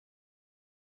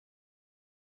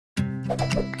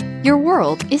Your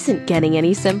world isn't getting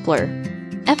any simpler.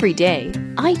 Every day,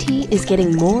 IT is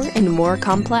getting more and more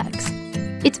complex.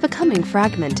 It's becoming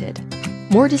fragmented,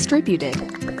 more distributed,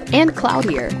 and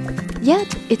cloudier.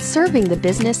 Yet, it's serving the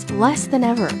business less than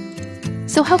ever.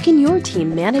 So how can your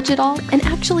team manage it all and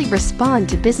actually respond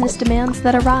to business demands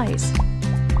that arise?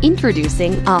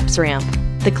 Introducing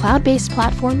OpsRamp, the cloud-based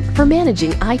platform for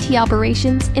managing IT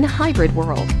operations in a hybrid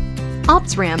world.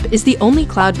 OpsRamp is the only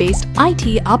cloud-based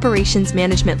IT operations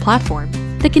management platform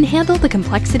that can handle the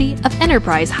complexity of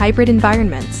enterprise hybrid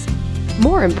environments.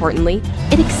 More importantly,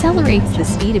 it accelerates the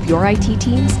speed of your IT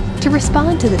teams to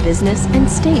respond to the business and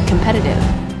stay competitive.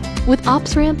 With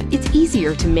OpsRamp, it's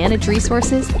easier to manage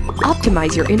resources,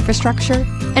 optimize your infrastructure,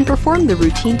 and perform the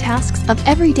routine tasks of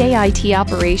everyday IT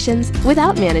operations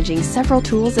without managing several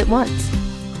tools at once.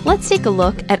 Let's take a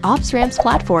look at OpsRamp's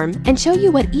platform and show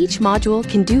you what each module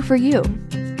can do for you.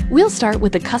 We'll start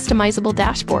with a customizable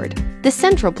dashboard, the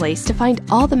central place to find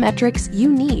all the metrics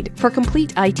you need for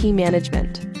complete IT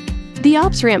management. The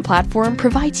OpsRamp platform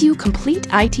provides you complete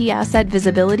IT asset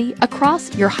visibility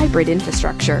across your hybrid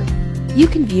infrastructure. You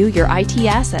can view your IT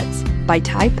assets by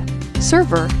type,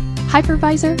 server,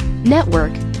 hypervisor,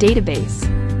 network, database,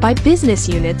 by business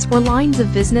units or lines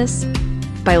of business,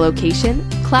 by location,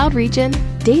 cloud region,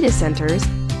 data centers,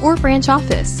 or branch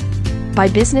office, by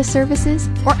business services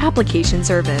or application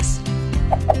service.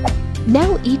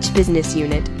 Now each business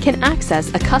unit can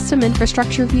access a custom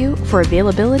infrastructure view for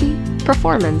availability,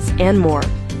 performance, and more,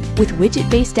 with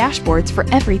widget-based dashboards for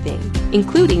everything,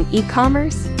 including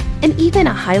e-commerce, and even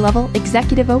a high-level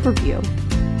executive overview.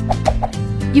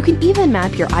 You can even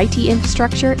map your IT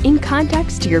infrastructure in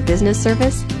context to your business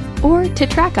service or to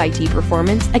track IT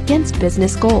performance against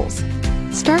business goals.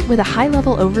 Start with a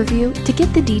high-level overview to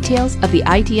get the details of the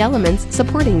IT elements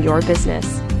supporting your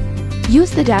business.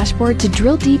 Use the dashboard to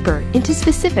drill deeper into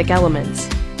specific elements,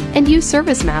 and use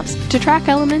service maps to track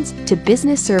elements to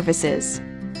business services.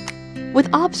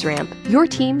 With OpsRamp, your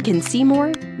team can see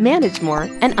more, manage more,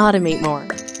 and automate more,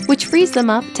 which frees them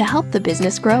up to help the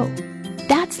business grow.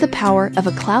 That's the power of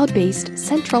a cloud-based,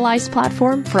 centralized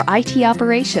platform for IT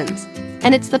operations,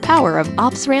 and it's the power of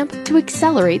OpsRamp to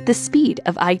accelerate the speed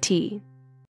of IT.